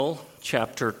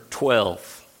Chapter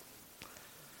 12.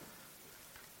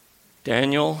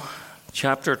 Daniel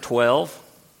chapter 12.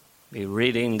 Be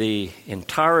reading the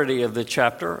entirety of the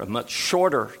chapter, a much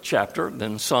shorter chapter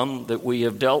than some that we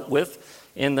have dealt with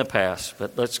in the past.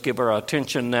 But let's give our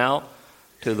attention now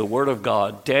to the Word of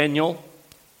God. Daniel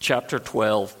chapter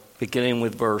 12, beginning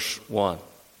with verse 1.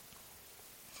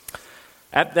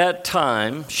 At that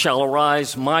time shall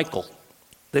arise Michael,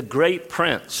 the great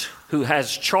prince, who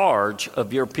has charge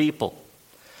of your people.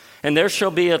 And there shall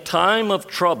be a time of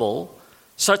trouble,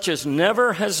 such as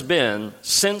never has been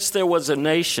since there was a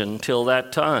nation till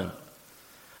that time.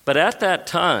 But at that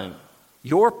time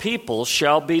your people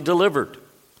shall be delivered,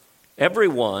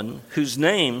 everyone whose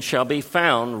name shall be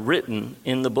found written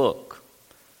in the book.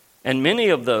 And many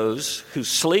of those who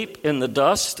sleep in the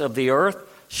dust of the earth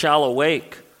shall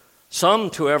awake, some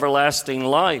to everlasting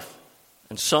life,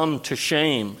 and some to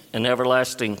shame and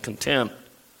everlasting contempt.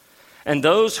 And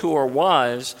those who are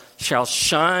wise shall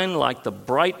shine like the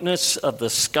brightness of the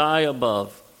sky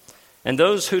above, and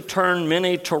those who turn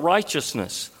many to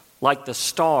righteousness like the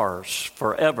stars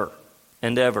forever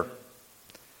and ever.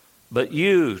 But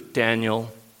you,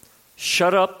 Daniel,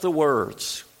 shut up the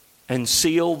words and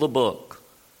seal the book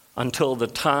until the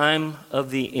time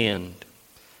of the end.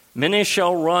 Many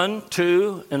shall run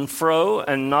to and fro,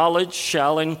 and knowledge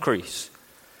shall increase.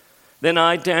 Then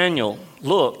I, Daniel,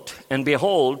 looked, and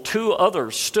behold, two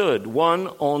others stood, one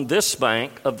on this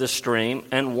bank of the stream,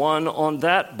 and one on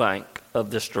that bank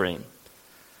of the stream.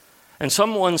 And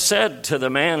someone said to the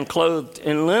man clothed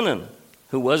in linen,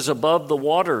 who was above the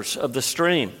waters of the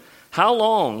stream, "How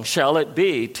long shall it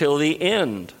be till the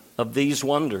end of these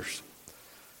wonders?"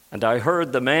 And I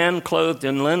heard the man clothed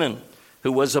in linen,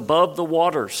 who was above the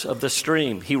waters of the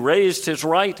stream. He raised his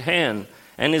right hand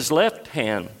and his left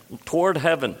hand toward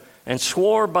heaven, and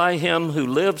swore by him who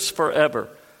lives forever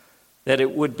that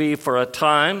it would be for a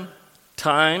time,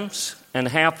 times, and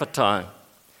half a time,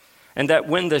 and that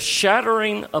when the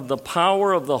shattering of the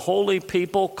power of the holy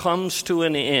people comes to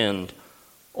an end,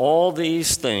 all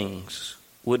these things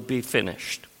would be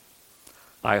finished.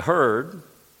 I heard,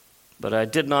 but I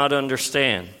did not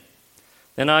understand.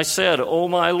 Then I said, "O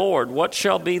my Lord, what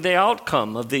shall be the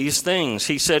outcome of these things?"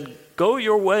 He said, "Go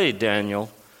your way,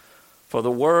 Daniel, for the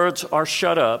words are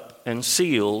shut up and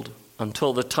sealed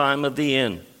until the time of the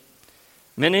end.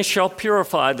 Many shall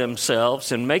purify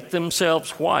themselves and make themselves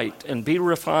white and be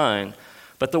refined,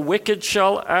 but the wicked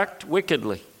shall act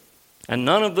wickedly, and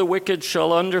none of the wicked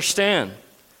shall understand,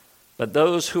 but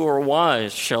those who are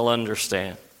wise shall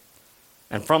understand.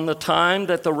 And from the time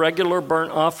that the regular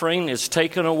burnt offering is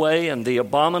taken away and the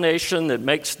abomination that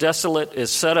makes desolate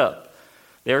is set up,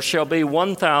 there shall be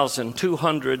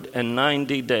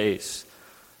 1,290 days.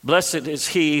 Blessed is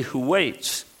he who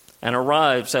waits and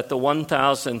arrives at the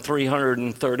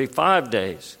 1,335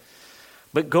 days.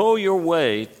 But go your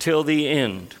way till the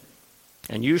end,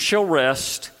 and you shall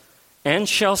rest and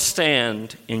shall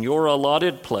stand in your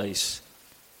allotted place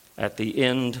at the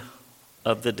end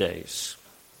of the days."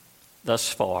 Thus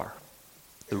far,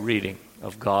 the reading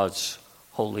of God's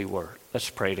holy word.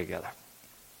 Let's pray together.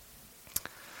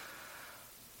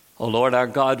 Oh Lord our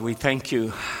God, we thank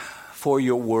you for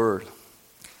your word.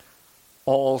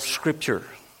 All scripture,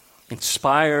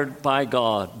 inspired by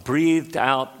God, breathed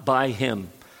out by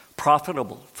him,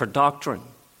 profitable for doctrine,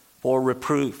 for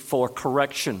reproof, for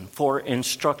correction, for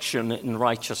instruction in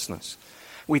righteousness.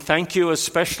 We thank you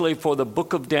especially for the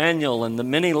book of Daniel and the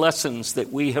many lessons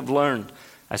that we have learned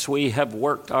as we have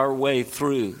worked our way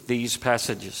through these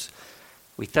passages.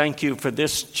 We thank you for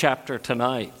this chapter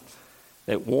tonight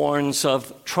that warns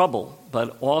of trouble,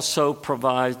 but also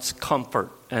provides comfort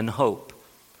and hope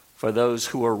for those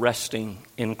who are resting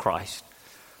in Christ.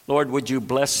 Lord, would you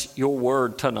bless your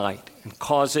word tonight and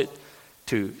cause it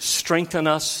to strengthen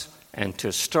us and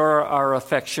to stir our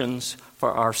affections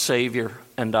for our Savior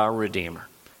and our Redeemer.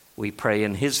 We pray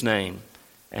in his name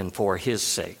and for his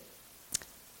sake.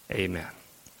 Amen.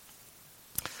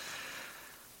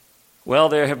 Well,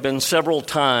 there have been several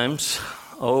times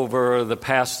over the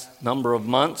past number of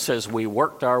months as we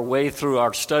worked our way through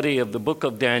our study of the book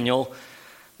of Daniel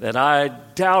that I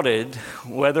doubted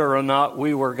whether or not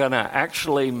we were going to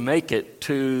actually make it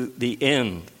to the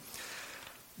end.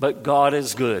 But God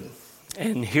is good.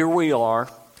 And here we are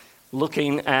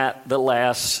looking at the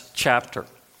last chapter.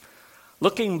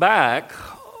 Looking back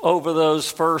over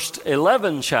those first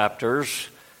 11 chapters,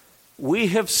 we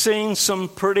have seen some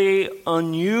pretty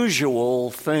unusual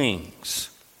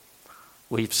things.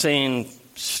 We've seen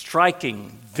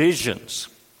striking visions,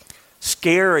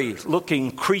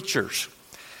 scary-looking creatures.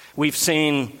 We've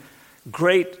seen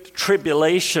great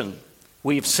tribulation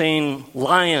We've seen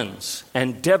lions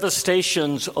and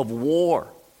devastations of war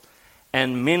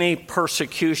and many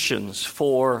persecutions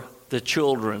for the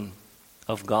children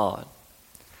of God.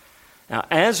 Now,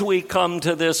 as we come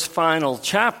to this final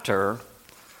chapter,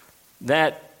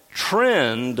 that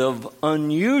trend of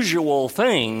unusual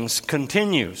things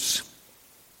continues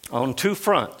on two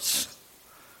fronts.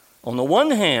 On the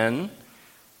one hand,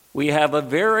 we have a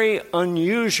very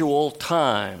unusual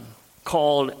time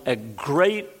called a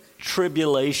Great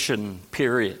Tribulation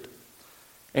period,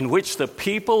 in which the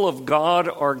people of God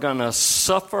are going to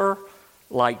suffer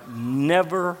like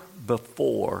never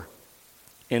before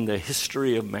in the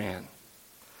history of man.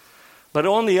 But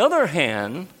on the other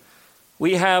hand,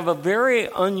 we have a very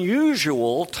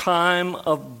unusual time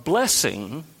of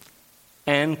blessing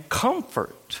and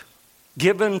comfort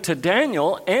given to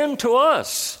Daniel and to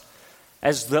us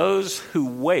as those who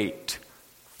wait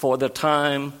for the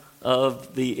time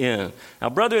of the end.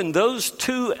 Now, brethren, those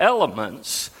two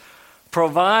elements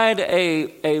provide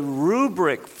a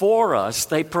rubric for us.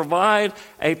 They provide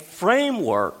a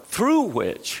framework through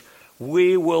which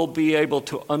we will be able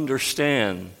to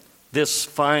understand this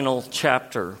final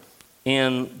chapter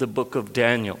in the book of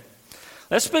Daniel.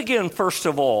 Let's begin, first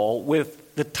of all,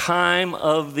 with the time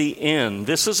of the end.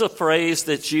 This is a phrase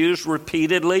that's used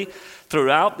repeatedly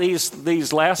throughout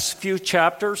these last few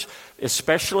chapters,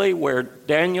 especially where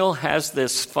Daniel has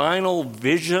this final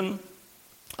vision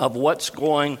of what's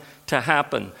going to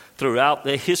happen throughout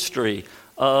the history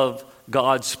of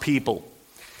God's people.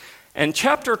 And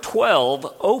chapter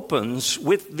 12 opens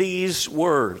with these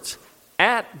words: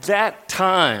 "At that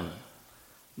time,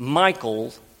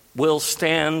 Michael will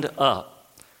stand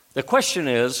up." The question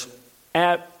is,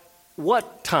 at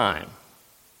what time?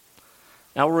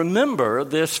 Now remember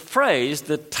this phrase,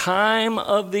 the time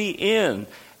of the end.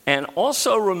 And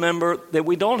also remember that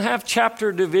we don't have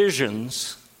chapter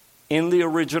divisions in the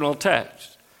original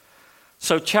text.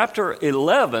 So chapter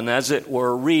 11, as it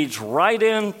were, reads right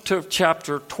into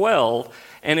chapter 12.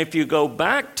 And if you go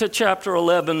back to chapter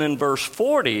 11 and verse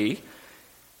 40,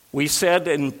 we said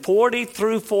in 40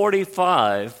 through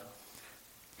 45,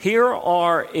 here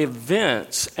are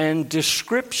events and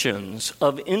descriptions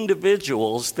of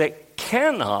individuals that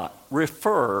cannot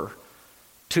refer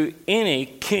to any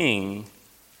king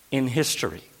in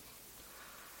history.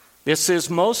 This is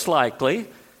most likely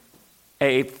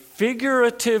a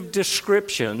figurative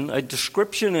description, a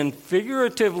description in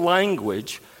figurative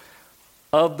language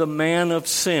of the man of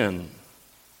sin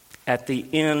at the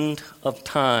end of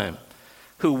time,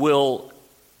 who will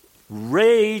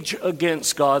rage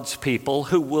against God's people,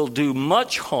 who will do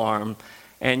much harm,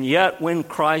 and yet when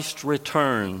Christ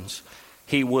returns,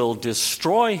 he will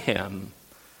destroy him,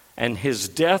 and his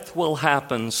death will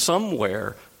happen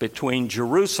somewhere between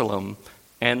Jerusalem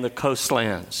and the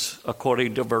coastlands,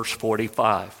 according to verse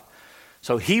 45.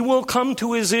 So he will come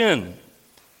to his end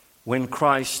when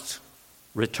Christ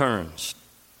returns.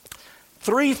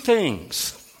 Three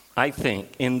things, I think,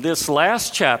 in this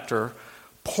last chapter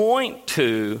point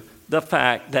to the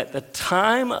fact that the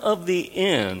time of the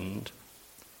end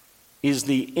is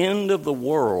the end of the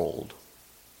world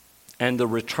and the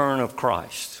return of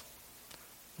Christ.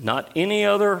 Not any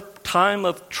other time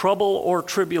of trouble or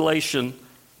tribulation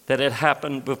that had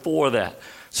happened before that.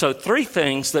 So three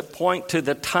things that point to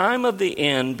the time of the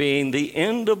end being the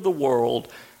end of the world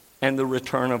and the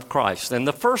return of Christ. And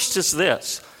the first is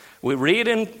this. We read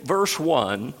in verse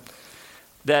 1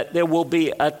 that there will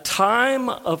be a time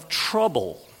of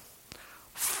trouble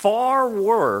far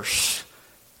worse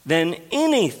than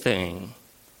anything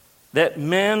that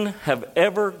men have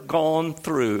ever gone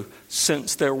through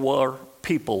since there were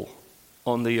people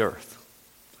on the earth.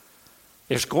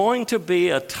 There's going to be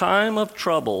a time of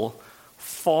trouble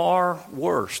far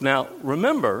worse. Now,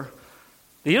 remember,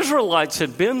 the Israelites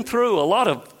had been through a lot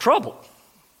of trouble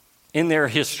in their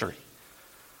history.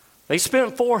 They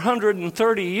spent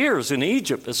 430 years in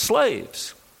Egypt as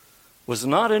slaves. It was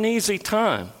not an easy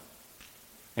time.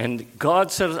 And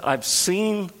God said, I've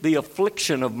seen the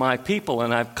affliction of my people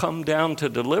and I've come down to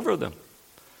deliver them.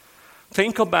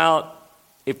 Think about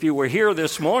if you were here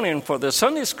this morning for the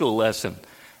Sunday school lesson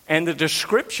and the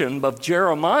description of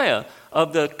Jeremiah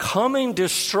of the coming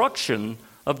destruction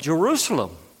of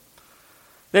Jerusalem.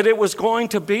 That it was going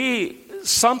to be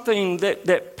something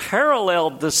that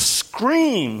paralleled the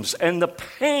screams and the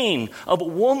pain of a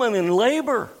woman in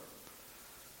labor.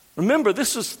 Remember,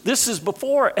 this is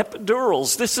before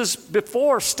epidurals. This is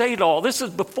before Stadol. This is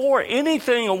before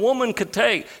anything a woman could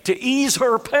take to ease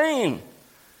her pain.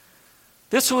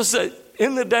 This was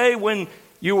in the day when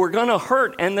you were going to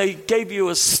hurt and they gave you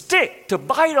a stick to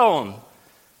bite on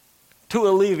to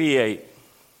alleviate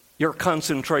your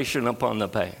concentration upon the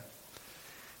pain.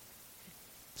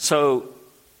 So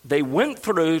they went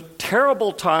through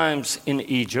terrible times in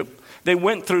Egypt. They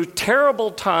went through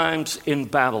terrible times in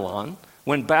Babylon,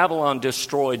 when Babylon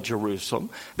destroyed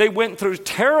Jerusalem. They went through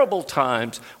terrible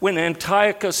times when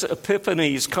Antiochus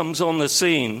Epiphanes comes on the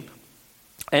scene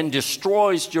and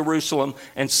destroys Jerusalem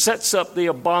and sets up the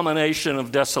abomination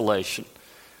of desolation.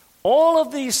 All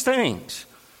of these things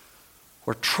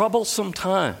were troublesome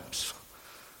times.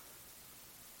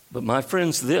 But my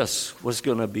friends, this was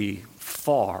going to be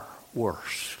far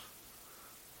worse.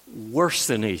 Worse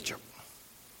than Egypt.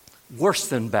 Worse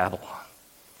than Babylon.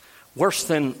 Worse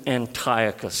than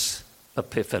Antiochus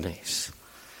Epiphanes.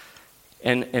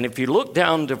 And if you look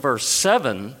down to verse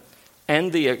 7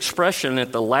 and the expression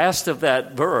at the last of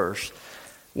that verse,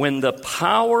 when the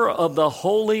power of the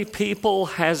holy people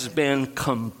has been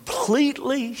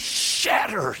completely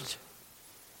shattered,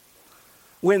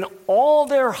 when all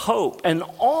their hope and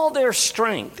all their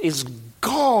strength is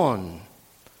gone,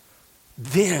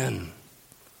 then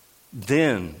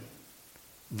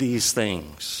these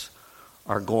things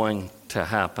are going to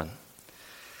happen.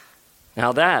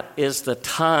 Now that is the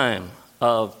time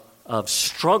of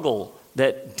struggle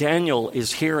that Daniel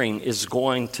is hearing is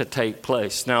going to take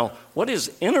place. Now, what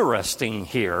is interesting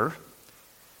here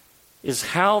is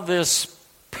how this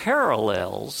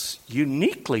parallels,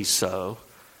 uniquely so,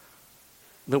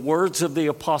 the words of the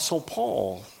Apostle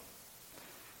Paul,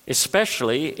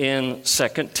 especially in 2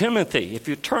 Timothy. If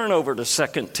you turn over to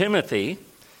 2 Timothy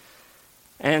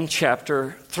and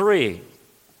chapter 3,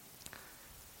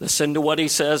 listen to what he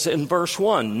says in verse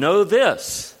 1. Know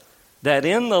this, that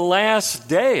in the last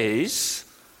days,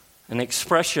 an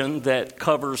expression that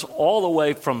covers all the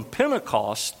way from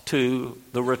Pentecost to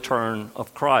the return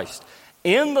of Christ.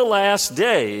 In the last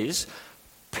days,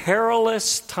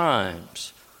 perilous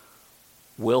times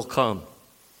will come.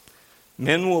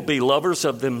 Men will be lovers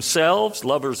of themselves,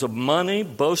 lovers of money,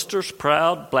 boasters,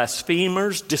 proud,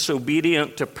 blasphemers,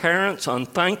 disobedient to parents,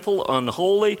 unthankful,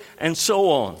 unholy, and so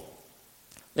on.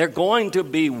 They're going to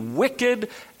be wicked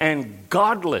and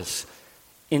godless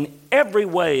in every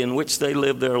way in which they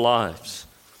live their lives.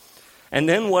 And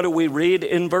then what do we read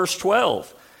in verse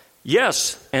 12?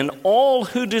 Yes, and all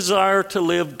who desire to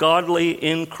live godly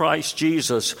in Christ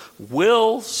Jesus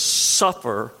will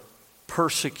suffer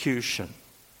persecution.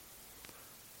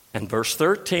 And verse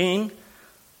 13,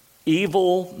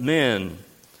 evil men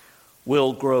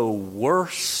will grow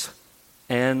worse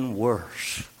and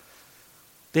worse.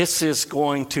 This is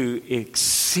going to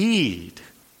exceed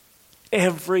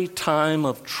every time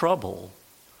of trouble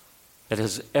that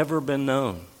has ever been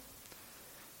known.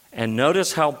 And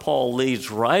notice how Paul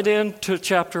leads right into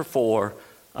chapter 4.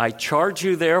 I charge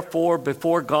you therefore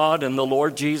before God and the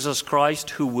Lord Jesus Christ,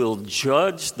 who will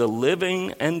judge the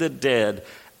living and the dead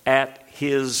at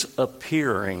his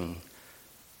appearing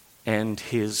and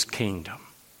his kingdom.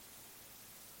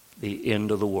 The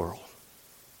end of the world,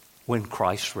 when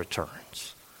Christ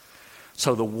returns.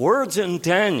 So the words in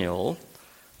Daniel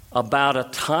about a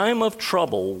time of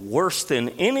trouble worse than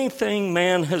anything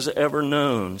man has ever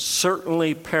known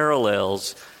certainly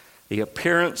parallels the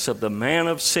appearance of the man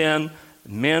of sin,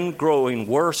 men growing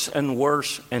worse and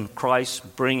worse, and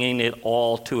Christ bringing it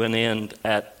all to an end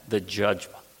at the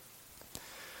judgment.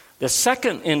 The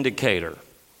second indicator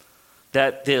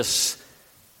that this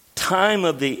time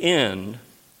of the end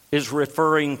is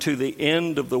referring to the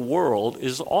end of the world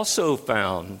is also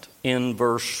found in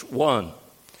verse 1.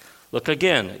 Look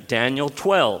again at Daniel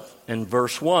 12 and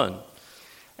verse 1.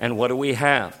 And what do we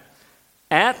have?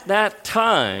 At that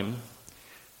time,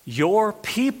 your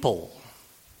people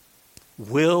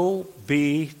will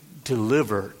be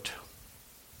delivered.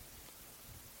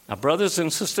 Now, brothers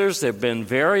and sisters, there have been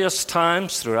various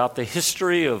times throughout the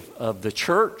history of the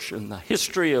church and the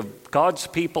history of God's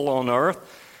people on earth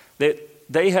that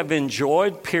they have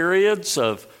enjoyed periods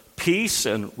of peace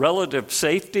and relative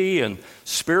safety and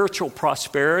spiritual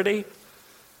prosperity.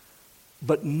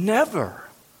 But never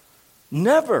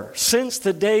since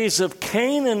the days of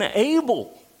Cain and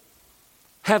Abel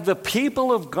have the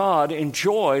people of God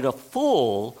enjoyed a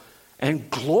full and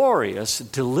glorious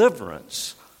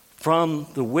deliverance from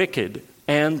the wicked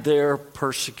and their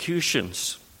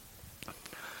persecutions.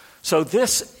 So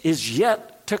this is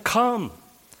yet to come.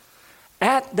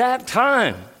 At that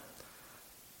time,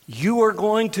 you are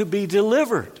going to be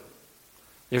delivered.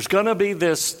 There's going to be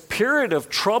this period of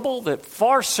trouble that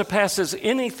far surpasses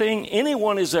anything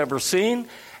anyone has ever seen.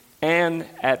 And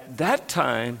at that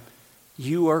time,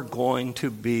 you are going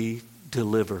to be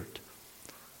delivered.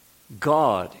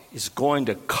 God is going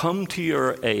to come to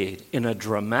your aid in a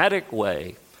dramatic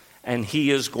way, and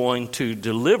he is going to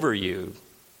deliver you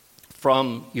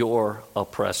from your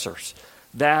oppressors.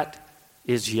 That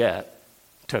is yet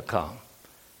to come.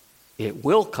 It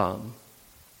will come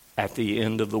at the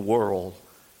end of the world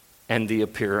and the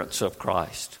appearance of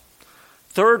Christ.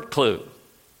 Third clue,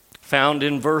 found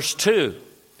in verse 2,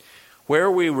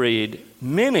 where we read,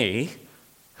 "Many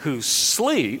who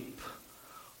sleep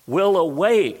will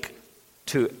awake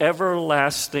to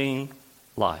everlasting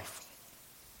life."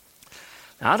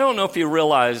 Now, I don't know if you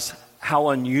realize how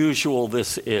unusual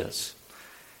this is.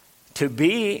 To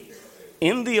be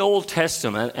in the Old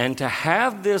Testament and to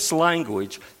have this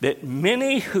language that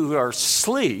many who are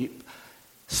sleeping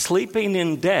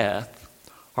in death,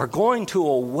 are going to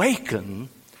awaken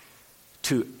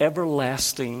to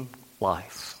everlasting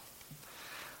life.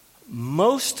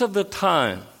 Most of the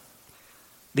time,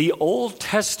 the Old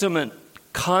Testament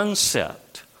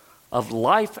concept of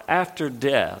life after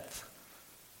death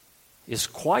is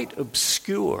quite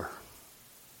obscure.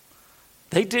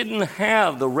 They didn't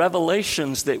have the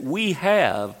revelations that we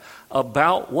have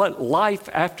about what life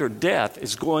after death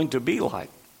is going to be like.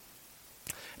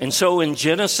 And so in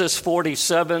Genesis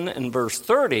 47 and verse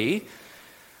 30,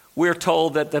 we're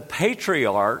told that the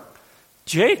patriarch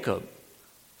Jacob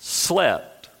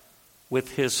slept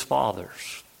with his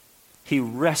fathers. He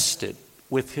rested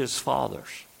with his fathers.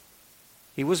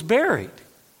 He was buried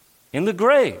in the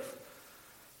grave.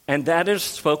 And that is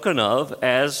spoken of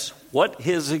as what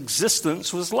his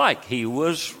existence was like. He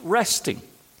was resting.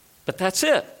 But that's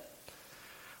it.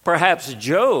 Perhaps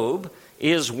Job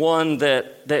is one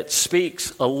that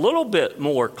speaks a little bit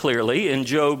more clearly in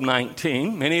Job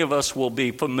 19. Many of us will be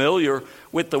familiar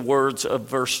with the words of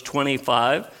verse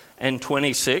 25 and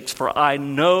 26. "For I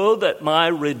know that my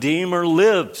Redeemer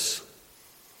lives,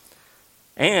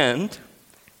 and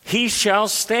he shall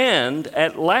stand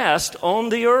at last on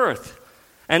the earth.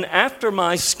 And after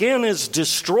my skin is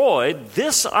destroyed,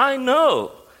 this I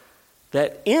know,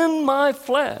 that in my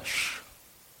flesh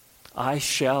I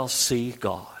shall see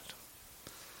God."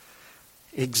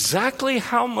 Exactly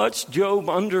how much Job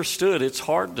understood, it's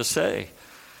hard to say.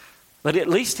 But at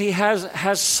least he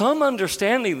has some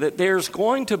understanding that there's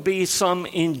going to be some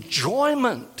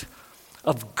enjoyment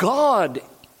of God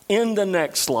in the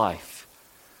next life.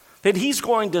 That he's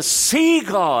going to see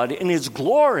God in his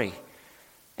glory.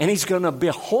 And he's going to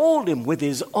behold him with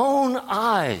his own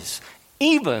eyes,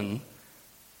 even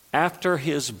after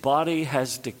his body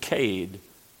has decayed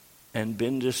and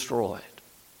been destroyed.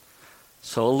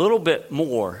 So a little bit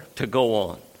more to go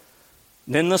on.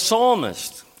 Then the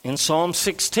psalmist in Psalm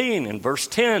 16 in verse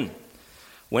 10,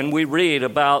 when we read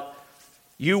about,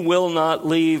 "You will not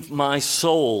leave my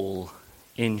soul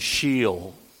in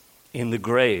Sheol, in the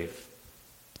grave,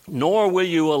 nor will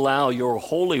you allow your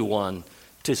Holy One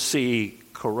to see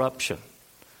corruption."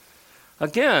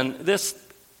 Again, this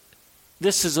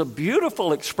is a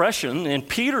beautiful expression, and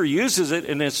Peter uses it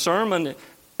in his sermon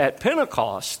at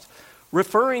Pentecost,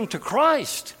 referring to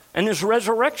Christ and his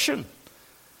resurrection.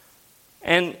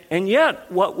 And yet,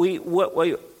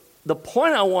 the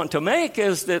point I want to make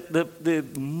is that the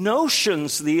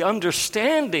notions, the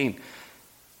understanding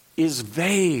is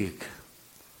vague.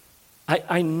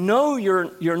 I know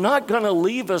you're not going to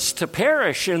leave us to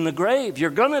perish in the grave. You're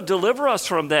going to deliver us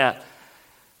from that.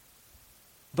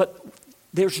 But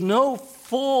there's no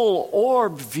full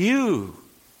orbed view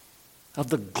of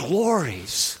the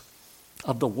glories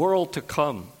of the world to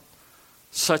come,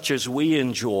 such as we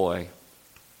enjoy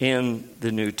in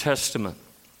the New Testament.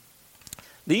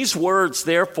 These words,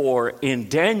 therefore, in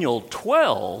Daniel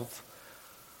 12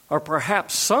 are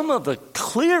perhaps some of the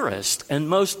clearest and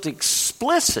most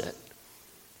explicit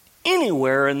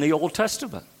anywhere in the Old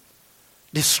Testament,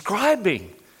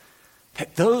 describing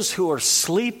that those who are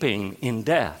sleeping in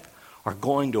death are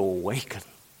going to awaken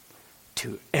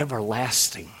to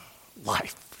everlasting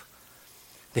life.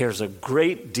 There's a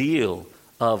great deal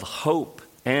of hope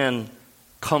and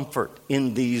comfort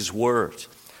in these words.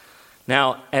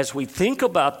 Now, as we think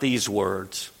about these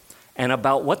words and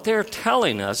about what they're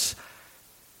telling us,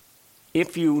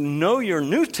 if you know your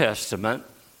New Testament,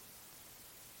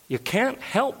 you can't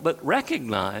help but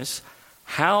recognize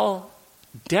how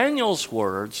Daniel's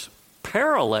words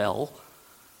parallel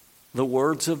the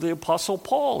words of the Apostle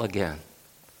Paul again.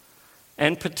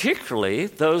 And particularly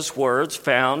those words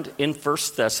found in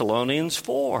 1 Thessalonians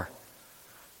 4.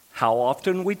 How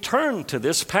often we turn to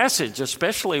this passage,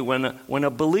 especially when a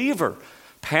believer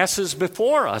passes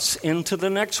before us into the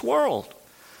next world.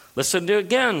 Listen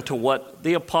again to what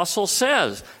the apostle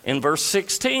says in verse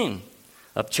 16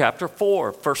 of chapter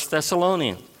 4, 1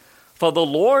 Thessalonians. "For the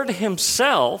Lord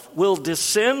himself will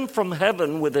descend from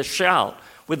heaven with a shout,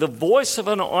 with the voice of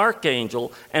an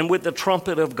archangel, and with the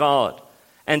trumpet of God.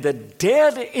 and the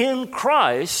dead in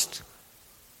Christ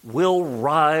will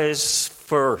rise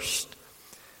first.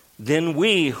 Then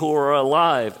we who are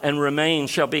alive and remain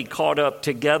shall be caught up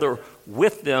together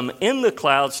with them in the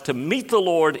clouds to meet the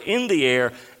Lord in the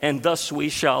air, and thus we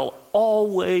shall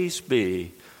always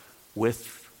be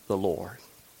with the Lord.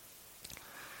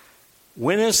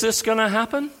 When is this going to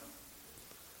happen?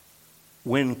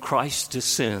 When Christ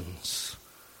descends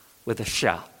with a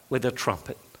shout, with a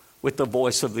trumpet, with the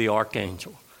voice of the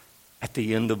archangel at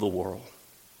the end of the world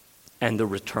and the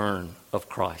return of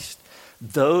Christ.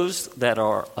 Those that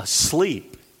are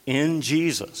asleep in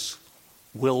Jesus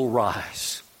will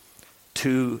rise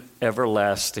to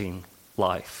everlasting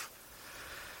life.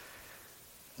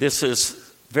 This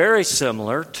is very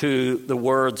similar to the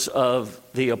words of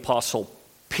the Apostle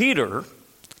Peter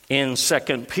in 2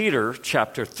 Peter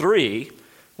chapter 3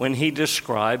 when he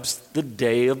describes the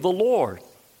day of the Lord,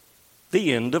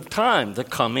 the end of time, the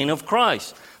coming of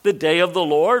Christ. The day of the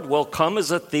Lord will come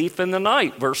as a thief in the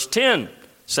night. Verse 10,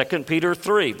 2 Peter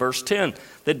 3, verse 10.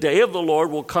 The day of the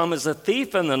Lord will come as a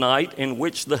thief in the night, in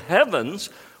which the heavens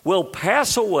will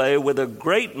pass away with a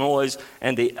great noise,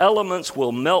 and the elements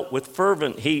will melt with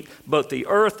fervent heat. Both the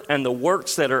earth and the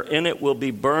works that are in it will be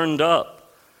burned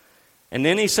up. And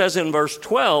then he says in verse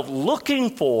 12,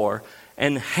 looking for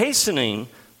and hastening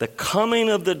the coming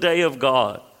of the day of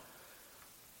God,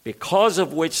 because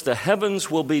of which the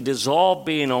heavens will be dissolved,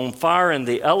 being on fire, and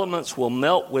the elements will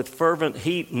melt with fervent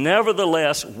heat.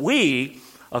 Nevertheless, we,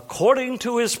 according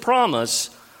to his promise,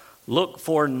 look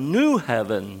for new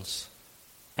heavens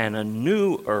and a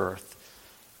new earth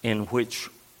in which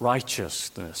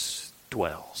righteousness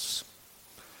dwells.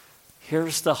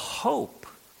 Here's the hope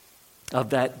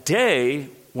of that day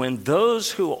when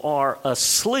those who are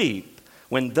asleep,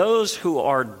 when those who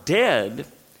are dead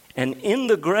and in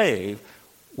the grave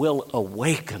will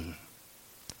awaken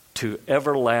to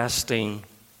everlasting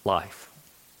life.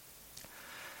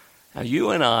 Now, you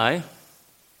and I,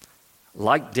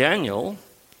 like Daniel,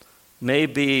 may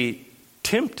be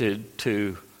tempted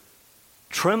to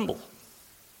tremble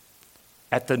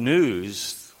at the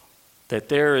news that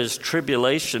there is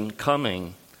tribulation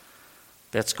coming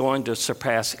that's going to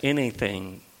surpass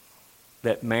anything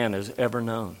that man has ever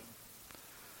known.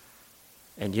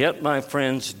 And yet, my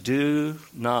friends, do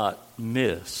not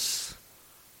miss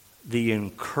the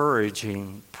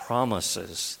encouraging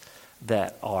promises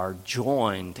that are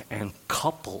joined and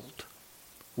coupled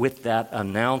with that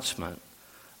announcement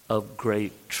of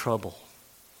great trouble.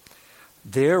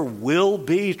 There will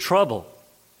be trouble,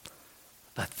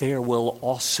 but there will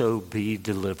also be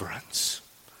deliverance.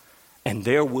 And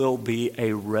there will be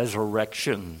a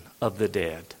resurrection of the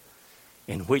dead,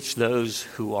 in which those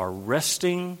who are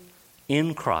resting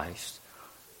in Christ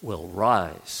will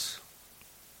rise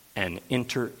and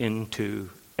enter into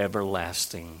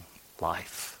everlasting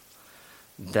life.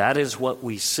 That is what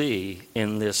we see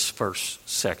in this first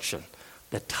section,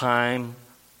 the time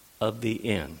of the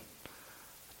end.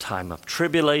 A time of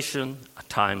tribulation, a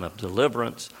time of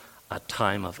deliverance, a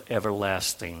time of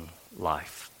everlasting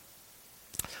life.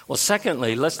 Well,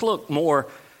 secondly, let's look more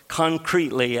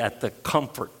concretely at the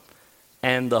comfort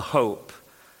and the hope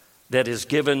that is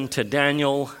given to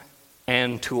Daniel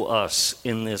and to us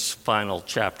in this final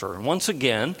chapter. And once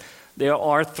again, there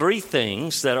are three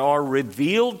things that are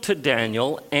revealed to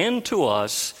Daniel and to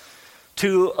us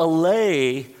to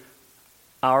allay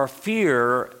our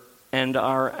fear and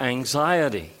our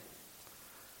anxiety.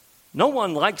 No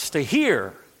one likes to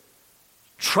hear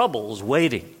trouble's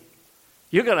waiting.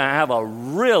 You're going to have a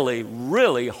really,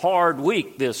 really hard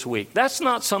week this week. That's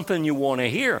not something you want to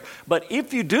hear. But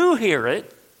if you do hear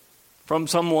it from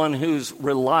someone who's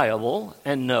reliable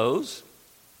and knows,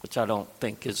 which I don't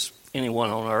think is anyone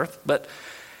on earth, but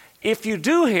if you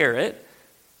do hear it,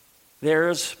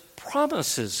 there's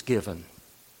promises given.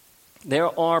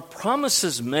 There are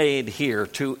promises made here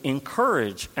to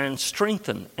encourage and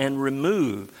strengthen and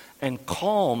remove and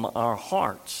calm our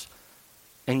hearts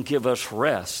and give us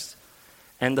rest.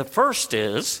 And the first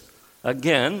is,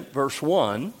 again, verse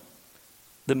 1,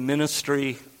 the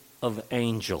ministry of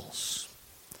angels.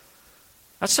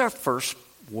 That's our first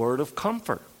word of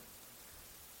comfort.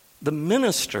 The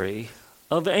ministry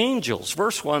of angels.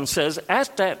 Verse 1 says,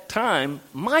 at that time,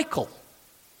 Michael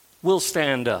will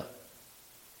stand up.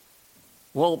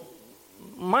 Well,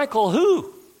 Michael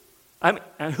who? I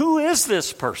mean, who is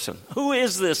this person? Who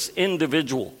is this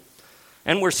individual?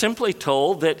 And we're simply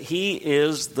told that he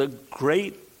is the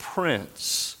great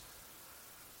prince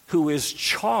who is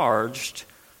charged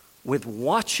with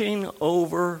watching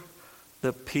over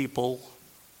the people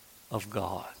of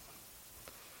God.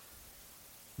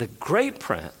 The great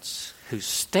prince who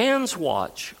stands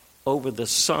watch over the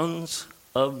sons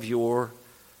of your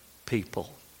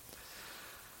people.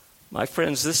 My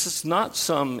friends, this is not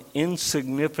some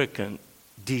insignificant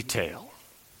detail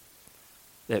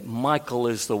that Michael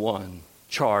is the one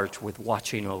charged with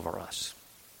watching over us.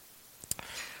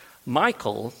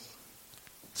 Michael,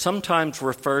 sometimes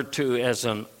referred to as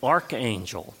an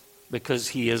archangel because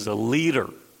he is a leader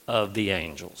of the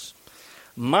angels.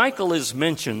 Michael is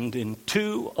mentioned in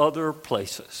two other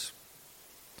places.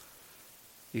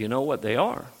 You know what they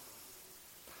are?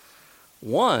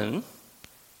 One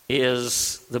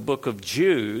is the book of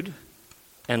Jude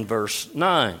and verse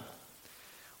 9,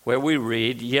 where we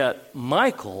read, "Yet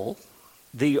Michael,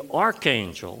 the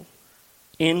archangel,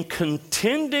 in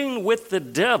contending with the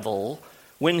devil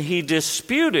when he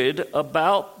disputed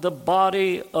about the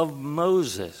body of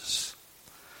Moses."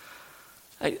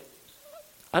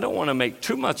 I don't want to make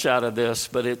too much out of this,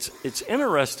 but it's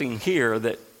interesting here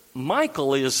that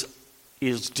Michael is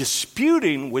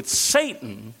disputing with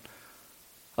Satan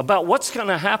about what's going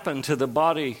to happen to the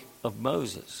body of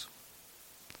Moses.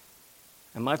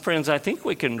 And my friends, I think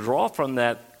we can draw from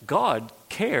that God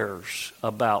cares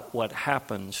about what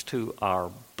happens to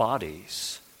our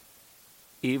bodies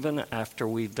even after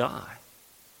we die.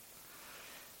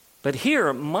 But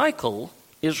here, Michael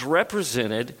is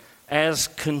represented as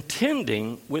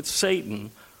contending with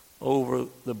Satan over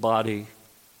the body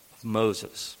of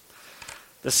Moses.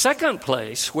 The second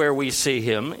place where we see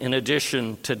him, in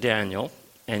addition to Daniel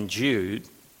and Jude,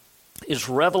 is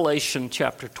Revelation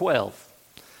chapter 12.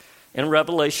 In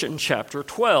Revelation chapter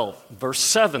 12, verse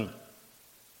 7,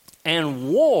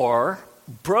 "And war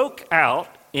broke out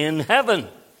in heaven."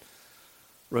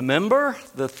 Remember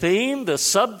the theme, the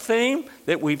sub-theme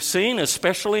that we've seen,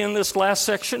 especially in this last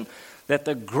section, that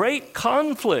the great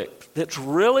conflict that's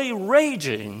really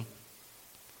raging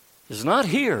is not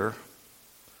here,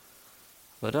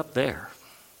 but up there.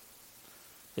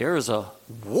 There is a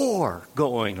war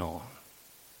going on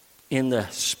in the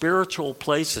spiritual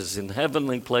places, in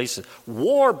heavenly places.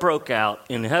 War broke out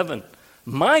in heaven.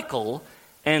 Michael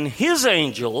and his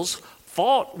angels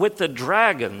fought with the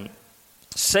dragon,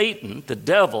 Satan, the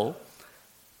devil,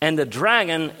 and the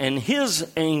dragon and his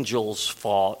angels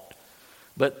fought,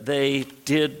 but they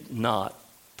did not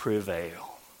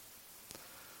prevail.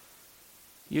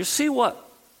 You see what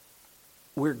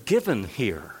we're given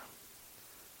here?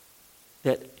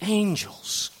 That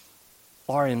angels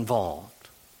are involved.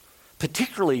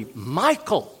 Particularly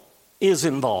Michael is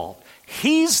involved.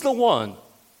 He's the one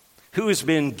who has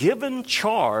been given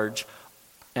charge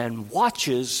and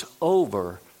watches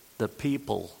over the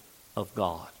people of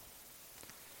God.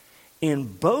 In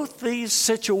both these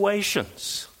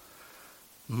situations,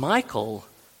 Michael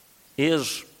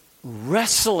is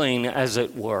wrestling, as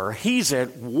it were. He's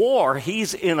at war.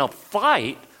 He's in a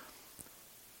fight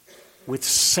with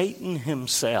Satan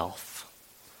himself.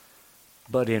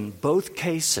 But in both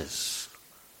cases,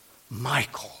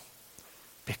 Michael,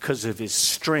 because of his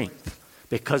strength,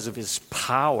 because of his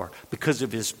power, because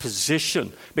of his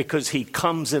position, because he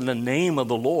comes in the name of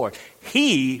the Lord,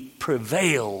 he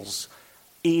prevails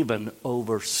even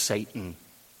over Satan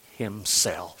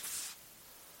himself.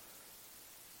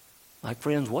 My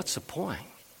friends, what's the point?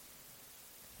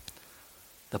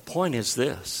 The point is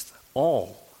this: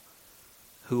 all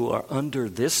who are under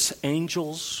this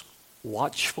angel's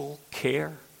watchful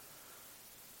care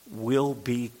will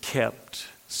be kept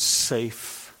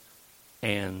safe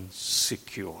and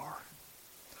secure.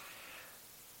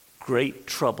 Great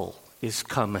trouble is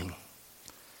coming,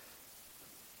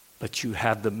 but you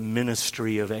have the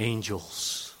ministry of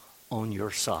angels on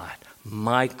your side.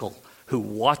 Michael, who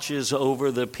watches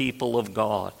over the people of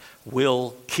God,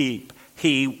 will keep,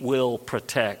 he will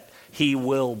protect, he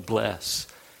will bless,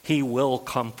 he will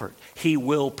comfort, he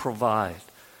will provide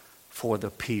for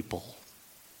the people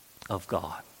of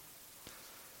God.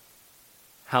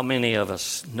 How many of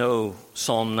us know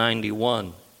Psalm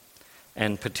 91,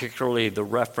 and particularly the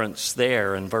reference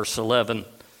there in verse 11,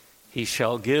 "He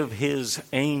shall give his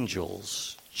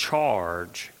angels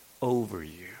charge over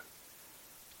you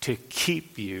to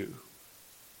keep you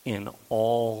in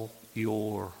all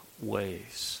your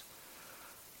ways."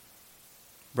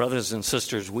 Brothers and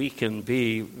sisters, we can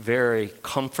be very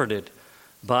comforted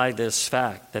by this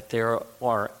fact that there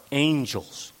are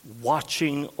angels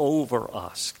watching over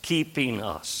us, keeping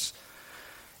us.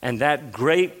 And that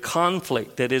great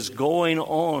conflict that is going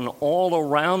on all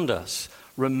around us,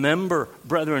 remember,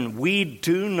 brethren, we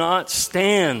do not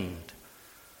stand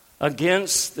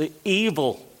against the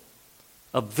evil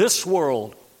of this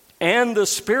world and the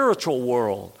spiritual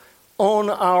world on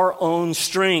our own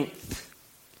strength.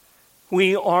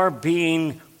 We are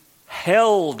being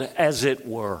held, as it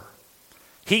were.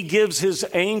 He gives his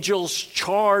angels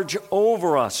charge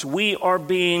over us. We are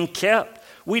being kept.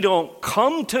 We don't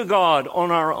come to God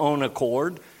on our own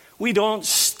accord. We don't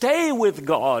stay with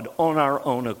God on our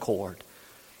own accord.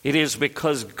 It is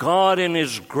because God in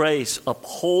his grace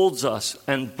upholds us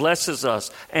and blesses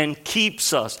us and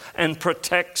keeps us and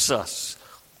protects us.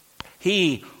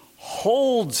 He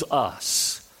holds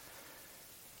us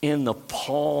in the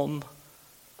palm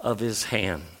of his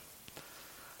hand.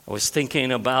 I was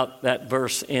thinking about that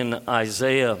verse in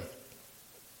Isaiah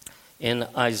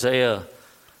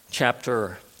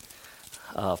chapter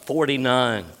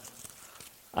 49.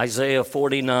 Isaiah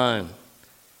 49,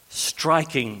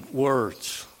 striking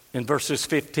words in verses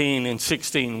 15 and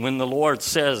 16 when the Lord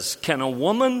says, "Can a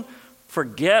woman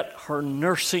forget her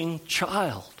nursing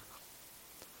child?"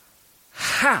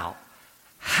 How?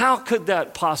 How could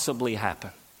that possibly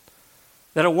happen?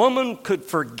 That a woman could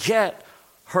forget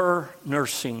her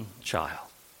nursing child.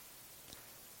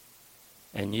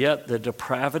 And yet the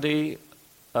depravity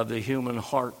of the human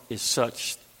heart is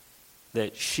such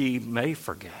that she may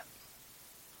forget.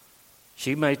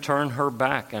 She may turn her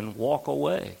back and walk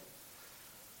away.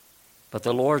 But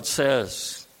the Lord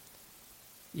says,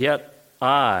 "Yet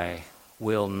I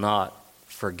will not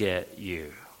forget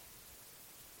you."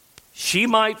 She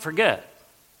might forget,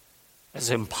 as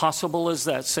impossible as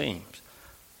that seems,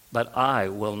 but I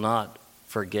will not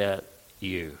forget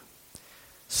you.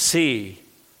 See,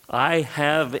 I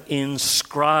have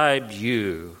inscribed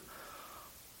you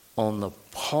on the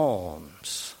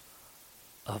palms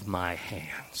of my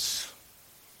hands.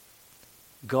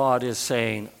 God is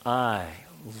saying, I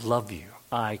love you.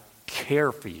 I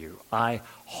care for you. I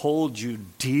hold you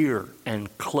dear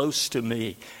and close to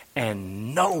me.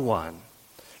 And no one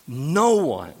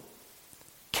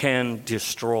can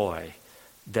destroy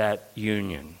that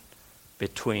union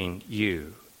between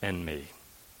you and me.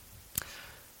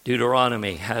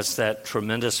 Deuteronomy has that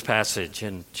tremendous passage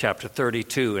in chapter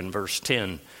 32 and verse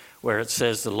 10 where it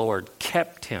says the Lord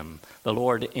kept him, the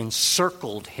Lord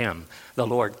encircled him, the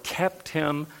Lord kept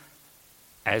him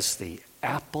as the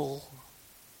apple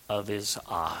of his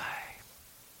eye.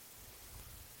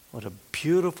 What a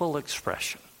beautiful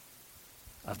expression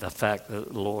of the fact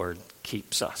that the Lord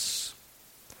keeps us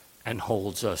and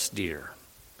holds us dear.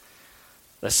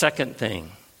 The second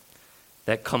thing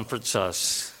that comforts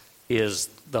us is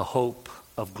the hope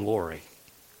of glory.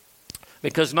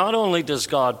 Because not only does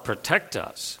God protect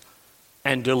us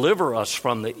and deliver us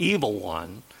from the evil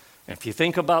one, if you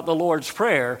think about the Lord's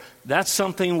Prayer, that's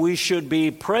something we should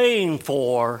be praying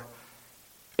for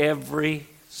every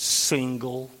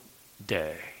single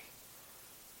day.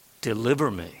 Deliver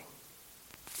me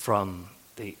from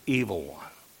the evil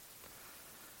one.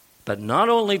 But not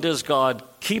only does God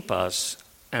keep us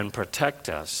and protect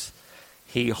us,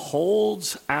 he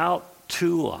holds out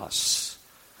to us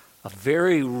a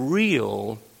very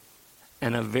real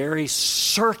and a very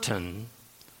certain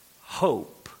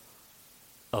hope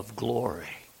of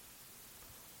glory.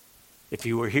 If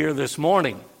you were here this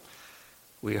morning,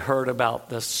 we heard about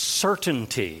the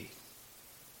certainty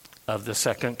of the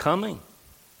second coming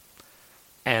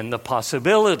and the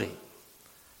possibility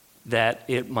that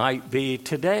it might be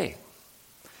today.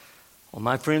 Well,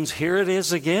 my friends, here it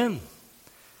is again.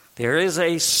 There is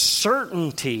a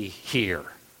certainty here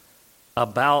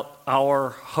about our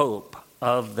hope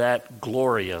of that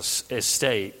glorious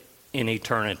estate in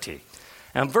eternity.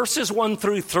 And verses 1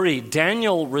 through 3,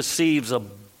 Daniel receives a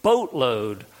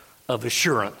boatload of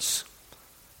assurance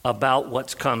about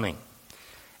what's coming.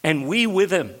 And we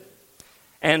with him.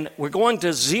 And we're going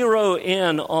to zero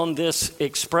in on this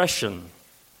expression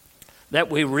that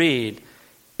we read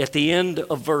at the end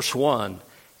of verse 1.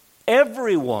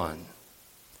 Everyone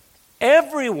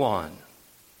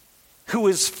who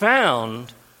is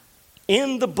found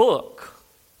in the book,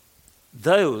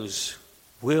 those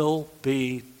will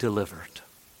be delivered.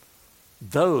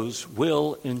 Those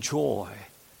will enjoy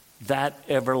that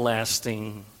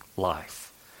everlasting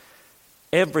life.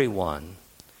 Everyone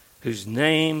whose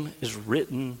name is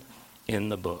written in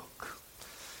the book.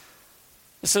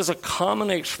 This is a common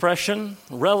expression,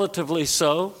 relatively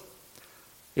so.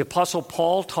 The Apostle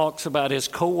Paul talks about his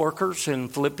co-workers in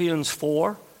Philippians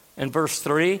 4 and verse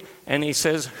 3, and he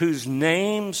says, whose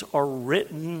names are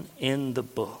written in the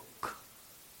book.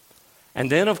 And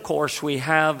then, of course, we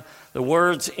have the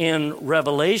words in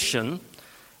Revelation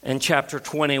in chapter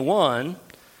 21.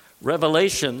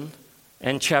 Revelation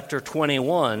and chapter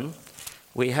 21,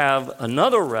 we have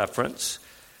another reference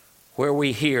where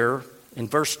we hear in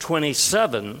verse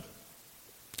 27,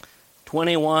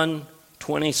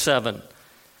 21:27,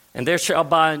 and there shall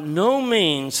by no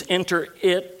means enter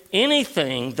it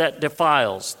anything that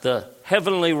defiles the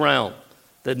heavenly realm,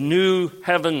 the new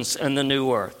heavens and the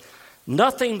new earth.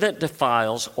 Nothing that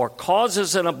defiles or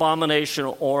causes an abomination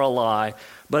or a lie,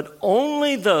 but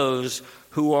only those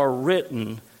who are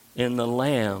written in the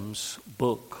Lamb's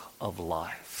book of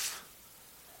life.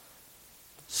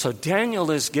 So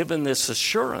Daniel is given this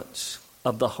assurance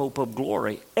of the hope of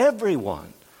glory.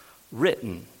 Everyone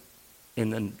written in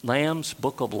the Lamb's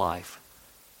book of life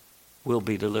will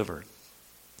be delivered.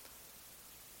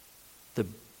 The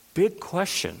big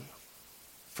question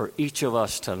for each of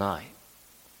us tonight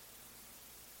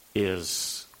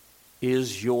is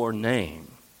your name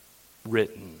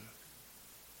written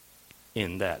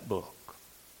in that book?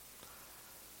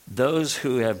 Those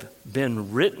who have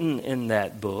been written in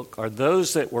that book are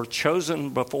those that were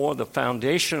chosen before the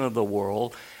foundation of the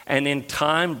world and in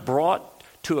time brought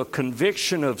to a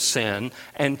conviction of sin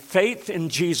and faith in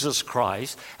Jesus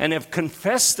Christ and have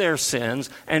confessed their sins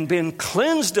and been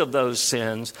cleansed of those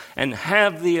sins and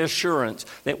have the assurance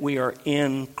that we are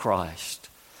in Christ.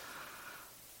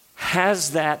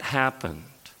 Has that happened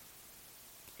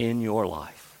in your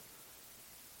life?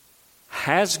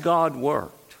 Has God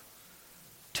worked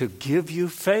to give you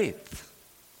faith,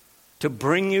 to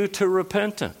bring you to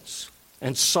repentance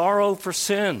and sorrow for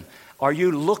sin? Are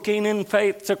you looking in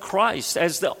faith to Christ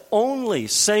as the only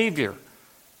Savior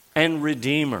and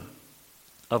Redeemer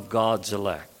of God's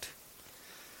elect?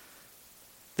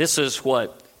 This is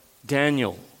what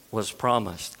Daniel was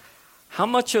promised. How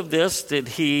much of this did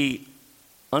he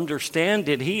understand?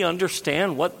 Did he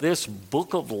understand what this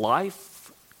book of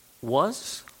life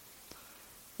was?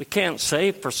 We can't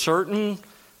say for certain.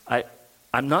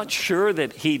 I'm not sure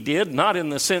that he did, not in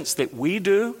the sense that we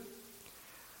do.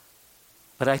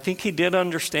 But I think he did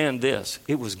understand this.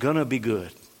 It was going to be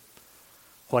good.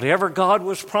 Whatever God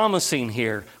was promising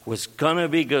here was going to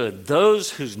be good.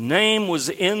 Those whose name was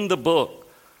in the book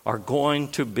are going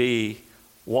to be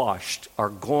washed, are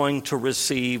going to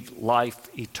receive life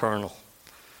eternal.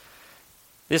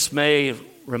 This may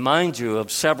remind you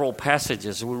of several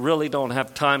passages. We really don't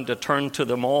have time to turn to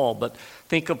them all, but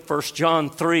think of 1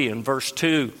 John 3 and verse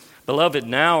 2. Beloved,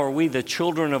 now are we the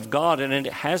children of God, and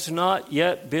it has not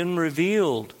yet been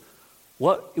revealed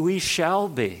what we shall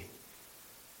be.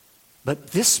 But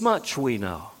this much we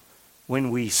know, when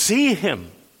we see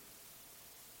him,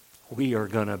 we are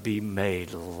going to be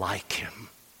made like him.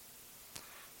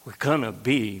 We're going to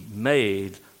be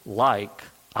made like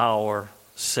our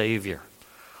Savior.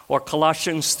 Or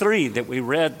Colossians 3 that we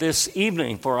read this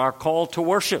evening for our call to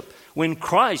worship. When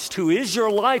Christ, who is your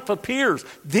life, appears,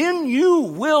 then you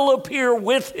will appear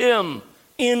with him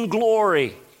in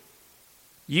glory.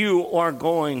 You are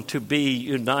going to be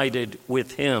united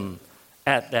with him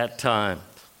at that time.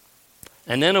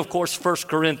 And then, of course, 1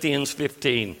 Corinthians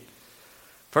 15.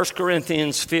 1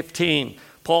 Corinthians 15,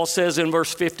 Paul says in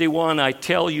verse 51, I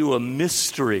tell you a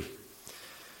mystery.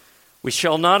 We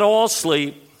shall not all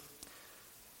sleep,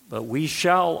 but we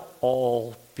shall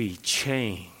all be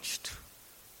changed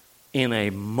in a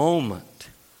moment,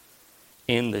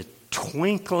 in the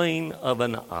twinkling of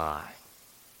an eye.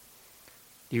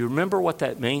 Do you remember what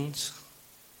that means?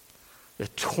 The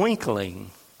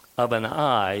twinkling of an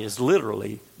eye is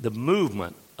literally the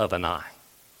movement of an eye.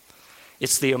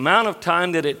 It's the amount of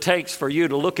time that it takes for you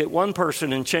to look at one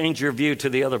person and change your view to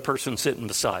the other person sitting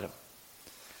beside him.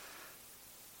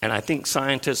 And I think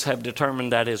scientists have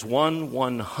determined that is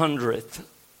 1/100th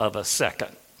of a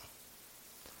second.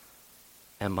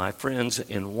 And my friends,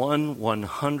 in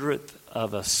 1/100th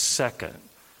of a second,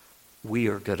 we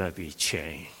are going to be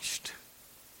changed.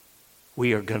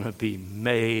 We are going to be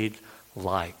made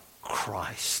like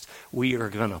Christ. We are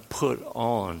going to put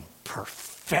on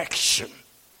perfection.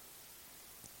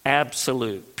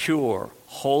 Absolute, pure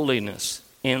holiness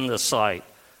in the sight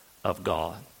of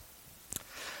God.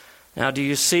 Now, do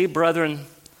you see, brethren,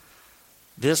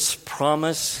 this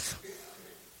promise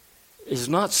is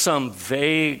not some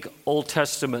vague Old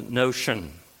Testament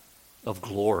notion of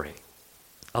glory,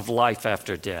 of life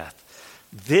after death.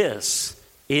 This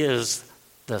is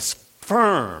the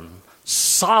firm,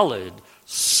 solid,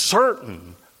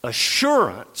 certain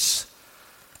assurance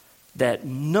that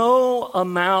no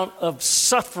amount of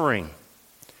suffering,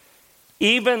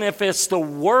 even if it's the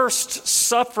worst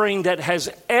suffering that has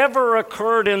ever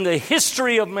occurred in the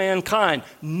history of mankind,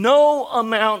 no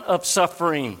amount of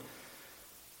suffering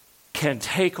can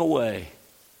take away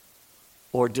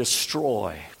or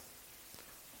destroy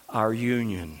our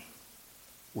union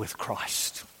with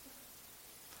Christ.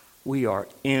 We are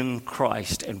in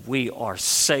Christ and we are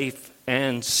safe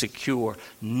and secure.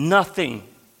 Nothing,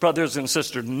 brothers and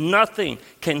sisters, nothing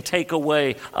can take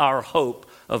away our hope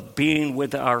of being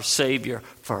with our Savior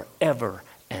forever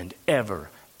and ever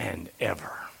and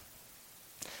ever.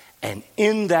 And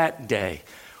in that day,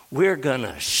 we're going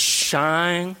to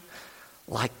shine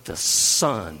like the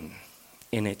sun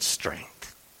in its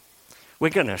strength. We're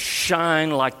going to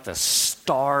shine like the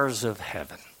stars of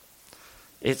heaven.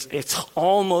 It's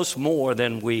almost more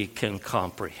than we can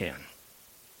comprehend.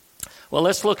 Well,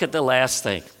 let's look at the last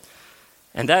thing,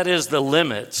 and that is the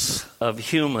limits of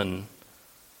human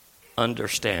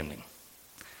understanding.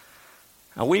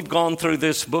 Now, we've gone through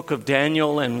this book of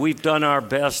Daniel, and we've done our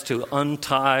best to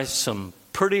untie some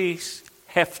pretty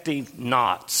hefty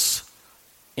knots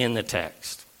in the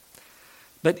text.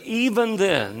 But even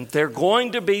then, there are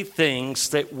going to be things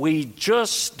that we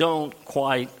just don't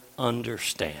quite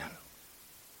understand.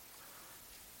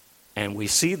 And we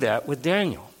see that with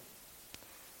Daniel.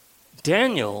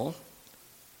 Daniel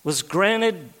was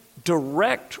granted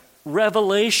direct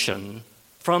revelation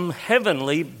from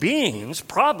heavenly beings,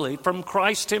 probably from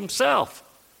Christ himself.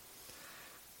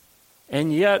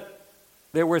 And yet,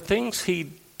 there were things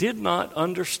he did not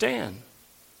understand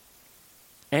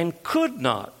and could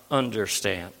not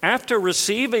understand. After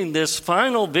receiving this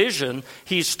final vision,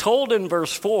 he's told in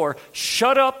verse 4,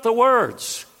 shut up the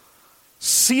words,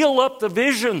 seal up the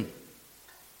vision.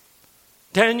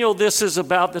 Daniel, this is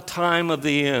about the time of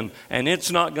the end, and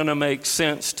it's not going to make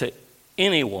sense to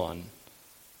anyone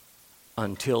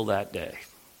until that day.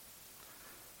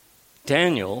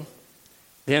 Daniel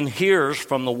then hears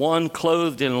from the one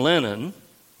clothed in linen,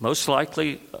 most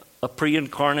likely a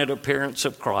pre-incarnate appearance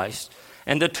of Christ,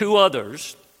 and the two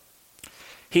others.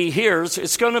 He hears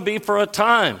it's going to be for a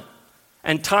time,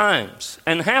 and times,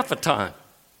 and half a time.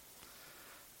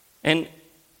 And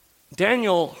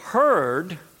Daniel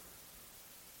heard,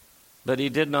 but he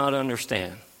did not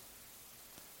understand.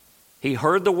 He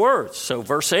heard the words. So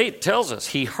verse 8 tells us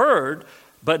he heard,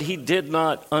 but he did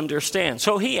not understand.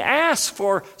 So he asked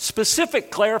for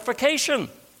specific clarification.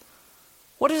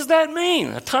 What does that mean?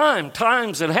 A time,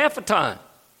 times, and half a time.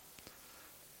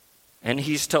 And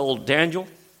he's told, Daniel,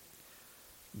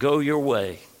 go your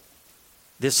way.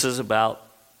 This is about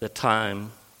the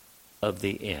time of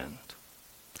the end.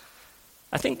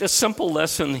 I think the simple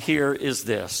lesson here is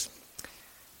this.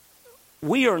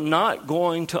 We are not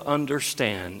going to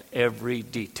understand every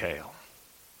detail.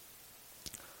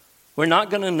 We're not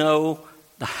going to know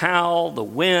the how, the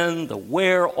when, the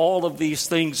where, all of these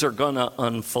things are going to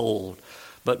unfold.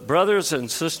 But brothers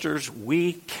and sisters,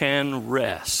 we can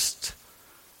rest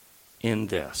in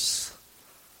this.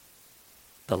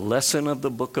 The lesson of the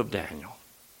book of Daniel.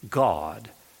 God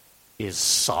is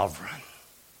sovereign.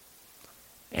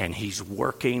 And he's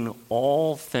working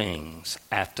all things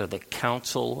after the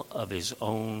counsel of his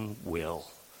own will,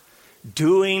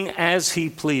 doing as he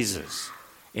pleases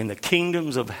in the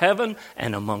kingdoms of heaven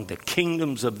and among the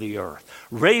kingdoms of the earth,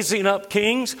 raising up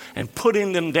kings and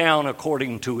putting them down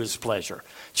according to his pleasure,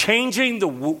 changing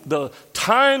the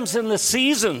times and the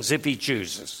seasons if he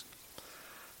chooses.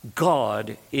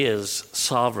 God is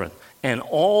sovereign, and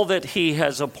all that he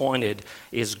has appointed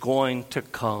is going to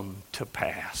come to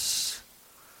pass.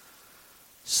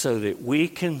 So that we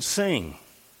can sing,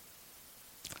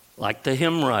 like the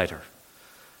hymn writer,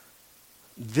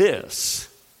 this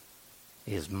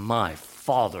is my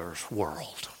Father's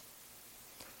world.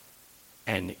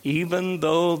 And even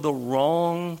though the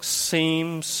wrong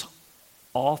seems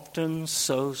often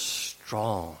so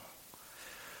strong,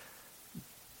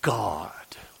 God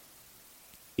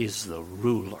is the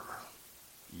ruler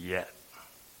yet.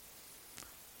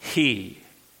 He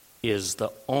is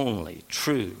the only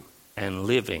true and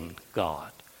living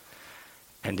God.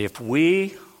 And if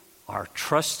we are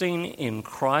trusting in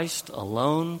Christ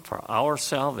alone for our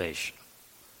salvation,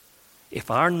 if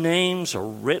our names are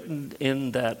written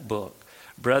in that book,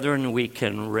 brethren, we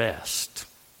can rest.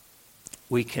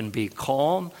 We can be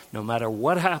calm no matter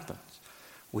what happens.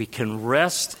 We can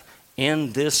rest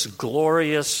in this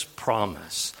glorious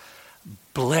promise.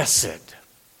 Blessed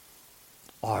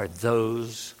are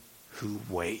those who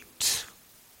wait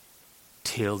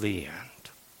till the end.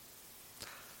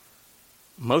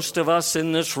 Most of us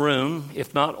in this room,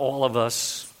 if not all of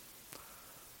us,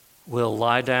 will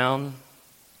lie down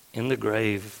in the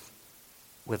grave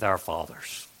with our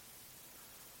fathers.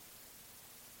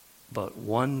 But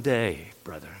one day,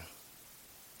 brethren,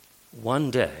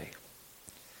 one day,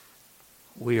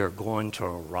 we are going to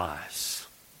arise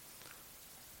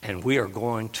and we are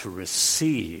going to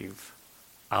receive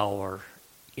our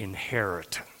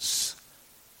inheritance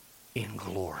in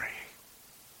glory.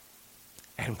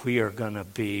 And we are going to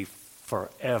be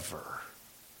forever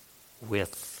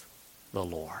with the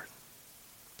Lord.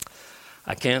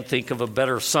 I can't think of a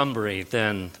better summary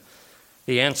than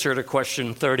the answer to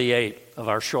question 38 of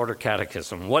our shorter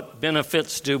catechism. What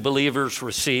benefits do believers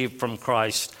receive from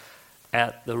Christ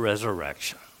at the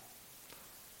resurrection.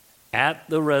 At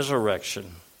the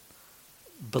resurrection,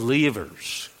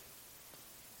 believers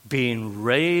being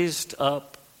raised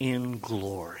up in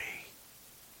glory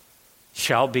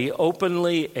shall be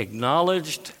openly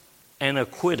acknowledged and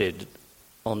acquitted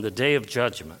on the day of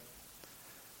judgment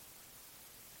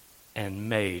and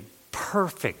made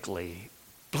perfectly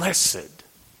blessed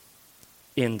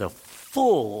in the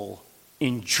full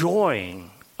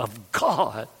enjoying of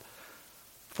God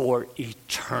for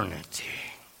eternity.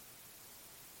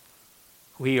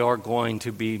 We are going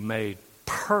to be made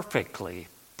perfectly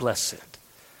blessed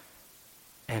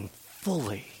and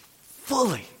fully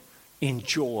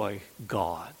enjoy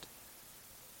God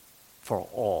for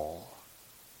all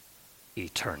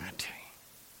eternity.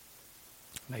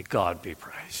 May God be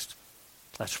praised.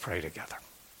 Let's pray together.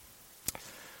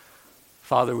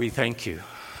 Father, we thank you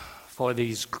for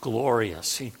these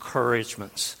glorious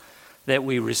encouragements that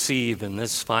we receive in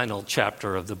this final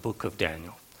chapter of the book of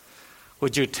Daniel.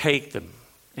 Would you take them,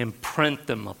 imprint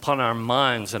them upon our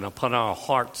minds and upon our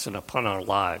hearts and upon our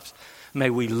lives. May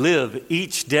we live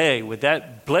each day with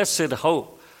that blessed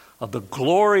hope of the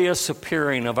glorious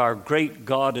appearing of our great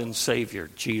God and Savior,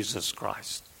 Jesus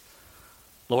Christ.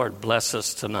 Lord, bless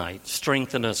us tonight.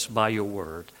 Strengthen us by your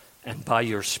word and by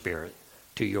your Spirit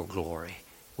to your glory.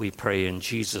 We pray in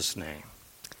Jesus' name.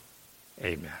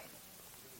 Amen.